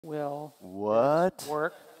will What?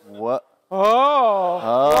 work? What? Oh!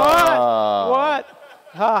 What?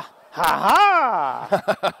 Ha! Ha!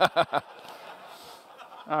 Ha!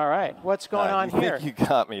 All right. What's going on here? Think you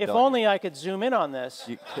got me. If only I could zoom in on this.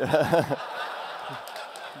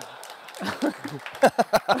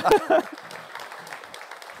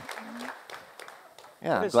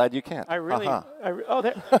 Yeah, I'm glad you can't. I really. Oh,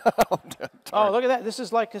 there. Oh, look at that. This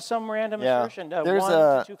is like some random assertion. There's 1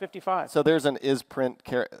 to 255. So there's an isPrint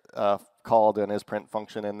called an isPrint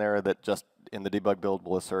function in there that just in the debug build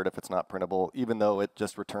will assert if it's not printable, even though it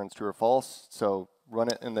just returns true or false. So run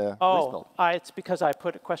it in the release build. It's because I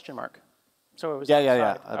put a question mark. So it was outside.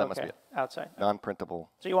 Yeah. That must be it. Outside. Non-printable.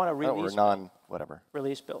 So you want a release or non-whatever.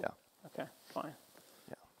 Release build. Yeah. Okay, fine.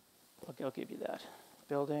 Yeah. Okay, I'll give you that.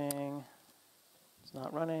 Building. It's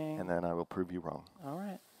not running. And then I will prove you wrong. All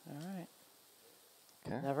right. All right.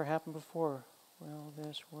 Okay. Never happened before. Will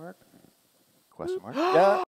this work? Question mark. Yeah.